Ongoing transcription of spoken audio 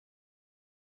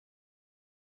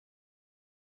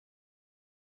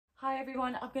Hi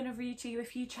everyone, I'm going to read to you a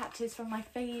few chapters from my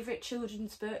favourite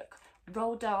children's book,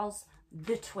 Roald Dahl's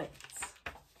The Twits.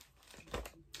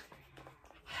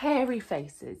 Hairy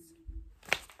faces.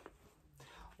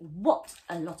 What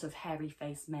a lot of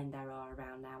hairy-faced men there are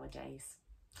around nowadays.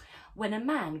 When a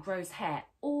man grows hair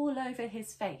all over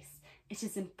his face, it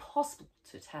is impossible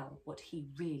to tell what he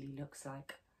really looks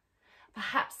like.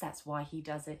 Perhaps that's why he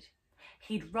does it.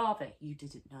 He'd rather you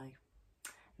didn't know.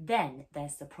 Then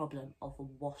there's the problem of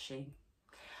washing.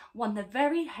 When the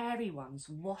very hairy ones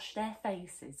wash their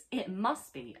faces, it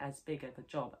must be as big of a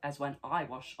job as when I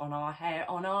wash on our hair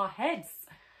on our heads.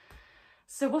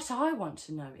 So what I want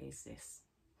to know is this.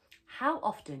 How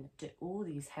often do all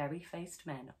these hairy-faced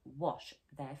men wash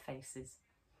their faces?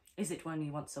 Is it only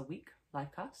once a week,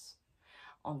 like us?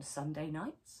 On Sunday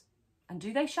nights? And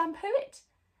do they shampoo it?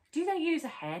 Do they use a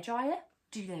hairdryer?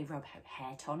 Do they rub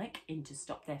hair tonic in to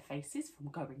stop their faces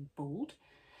from going bald?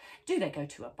 Do they go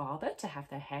to a barber to have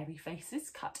their hairy faces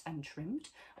cut and trimmed?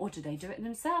 Or do they do it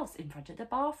themselves in front of the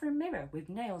bathroom mirror with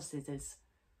nail scissors?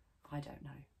 I don't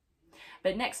know.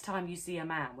 But next time you see a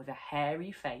man with a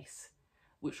hairy face,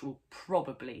 which will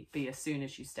probably be as soon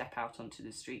as you step out onto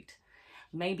the street,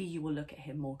 maybe you will look at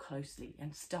him more closely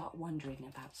and start wondering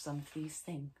about some of these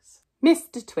things.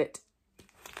 Mr. Twit.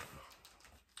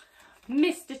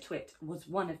 Mr. Twit was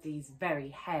one of these very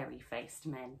hairy-faced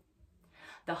men.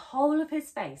 The whole of his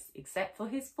face, except for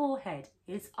his forehead,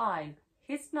 his eye,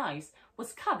 his nose,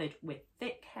 was covered with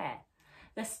thick hair.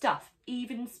 The stuff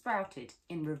even sprouted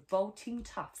in revolting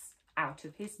tufts out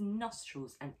of his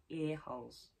nostrils and ear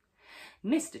holes.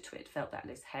 Mr. Twit felt that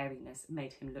this hairiness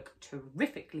made him look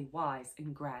terrifically wise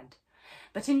and grand,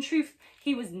 but in truth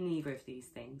he was neither of these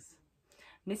things.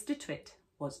 Mr. Twit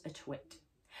was a twit.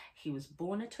 He was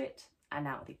born a twit, and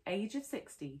now at the age of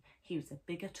 60, he was a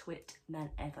bigger twit than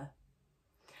ever.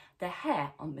 The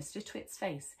hair on Mr. Twit's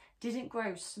face didn't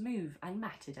grow smooth and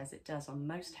matted as it does on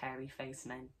most hairy-faced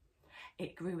men.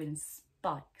 It grew in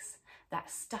spikes that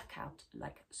stuck out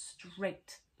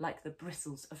straight like the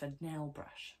bristles of a nail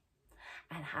brush.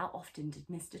 And how often did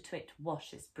Mr. Twit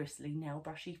wash this bristly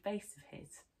nail-brushy face of his?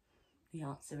 The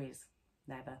answer is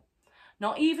never.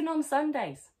 Not even on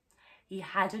Sundays. He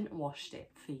hadn't washed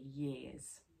it for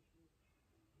years.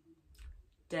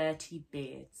 Dirty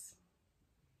beards.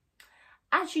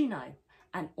 As you know,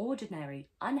 an ordinary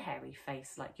unhairy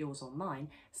face like yours or mine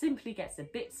simply gets a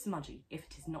bit smudgy if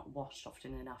it is not washed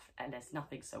often enough, and there's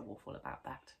nothing so awful about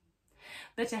that.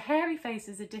 But a hairy face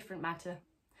is a different matter.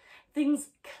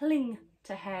 Things cling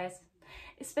to hairs,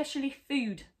 especially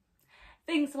food.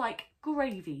 Things like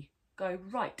gravy go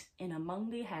right in among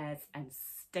the hairs and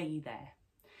stay there.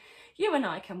 You and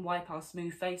I can wipe our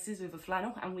smooth faces with a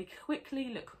flannel and we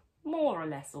quickly look more or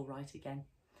less all right again.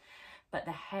 But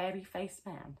the hairy-faced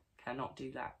man cannot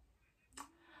do that.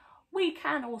 We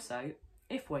can also,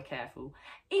 if we're careful,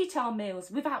 eat our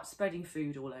meals without spreading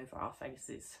food all over our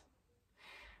faces.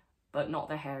 But not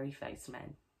the hairy-faced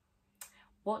men.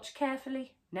 Watch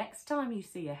carefully next time you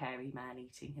see a hairy man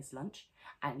eating his lunch,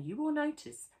 and you will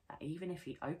notice that even if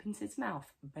he opens his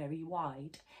mouth very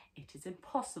wide, it is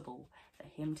impossible for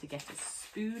him to get a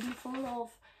spoonful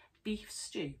of beef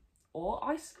stew or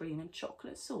ice cream and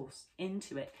chocolate sauce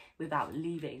into it without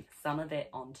leaving some of it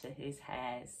onto his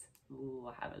hairs. Ooh,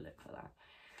 I'll have a look for that.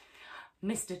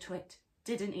 Mr. Twit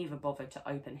didn't even bother to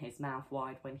open his mouth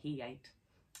wide when he ate.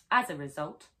 As a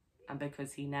result, and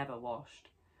because he never washed,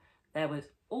 there was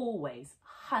always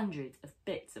hundreds of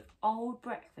bits of old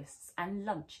breakfasts and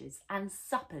lunches and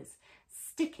suppers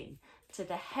sticking to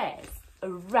the hairs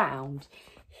around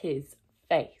his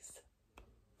face.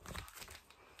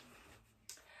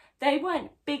 They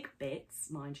weren't big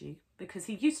bits, mind you, because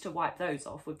he used to wipe those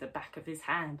off with the back of his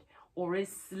hand or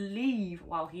his sleeve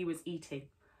while he was eating.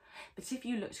 But if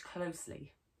you looked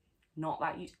closely, not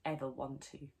that you'd ever want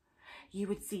to, you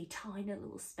would see tiny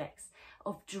little specks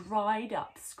of dried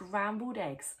up scrambled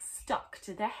eggs stuck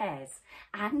to the hairs,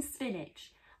 and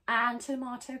spinach, and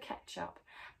tomato ketchup,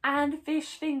 and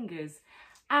fish fingers,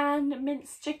 and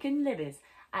minced chicken livers,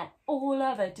 and all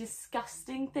other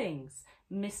disgusting things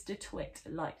Mr. Twit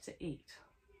liked to eat.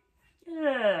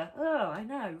 Ugh, oh, I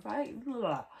know, right?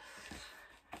 Ugh.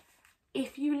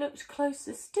 If you looked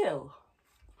closer still,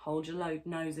 hold your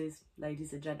noses,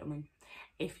 ladies and gentlemen.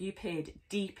 If you peered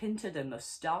deep into the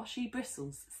moustachy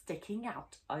bristles sticking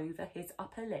out over his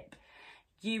upper lip,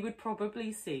 you would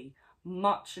probably see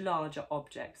much larger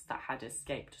objects that had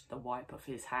escaped the wipe of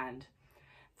his hand.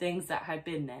 Things that had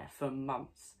been there for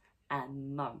months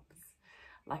and months,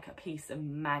 like a piece of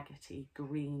maggoty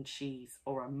green cheese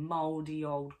or a mouldy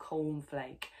old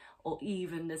cornflake, or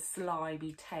even the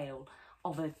slimy tail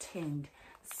of a tinned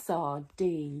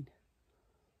sardine.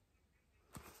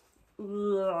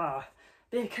 Ugh.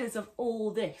 Because of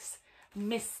all this,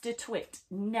 Mr. Twit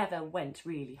never went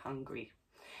really hungry.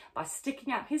 By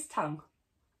sticking out his tongue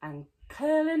and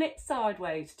curling it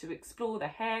sideways to explore the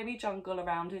hairy jungle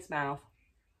around his mouth,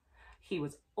 he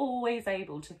was always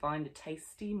able to find a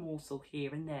tasty morsel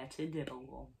here and there to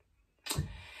nibble on.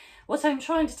 What I'm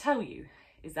trying to tell you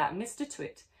is that Mr.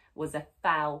 Twit was a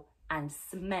foul and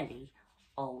smelly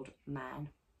old man.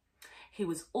 He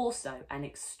was also an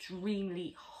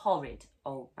extremely horrid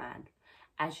old man,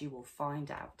 as you will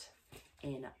find out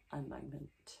in a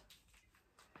moment.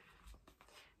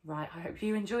 Right, I hope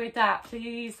you enjoyed that.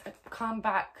 Please come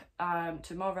back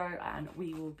tomorrow and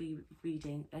we will be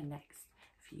reading the next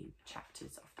few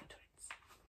chapters of the Twits.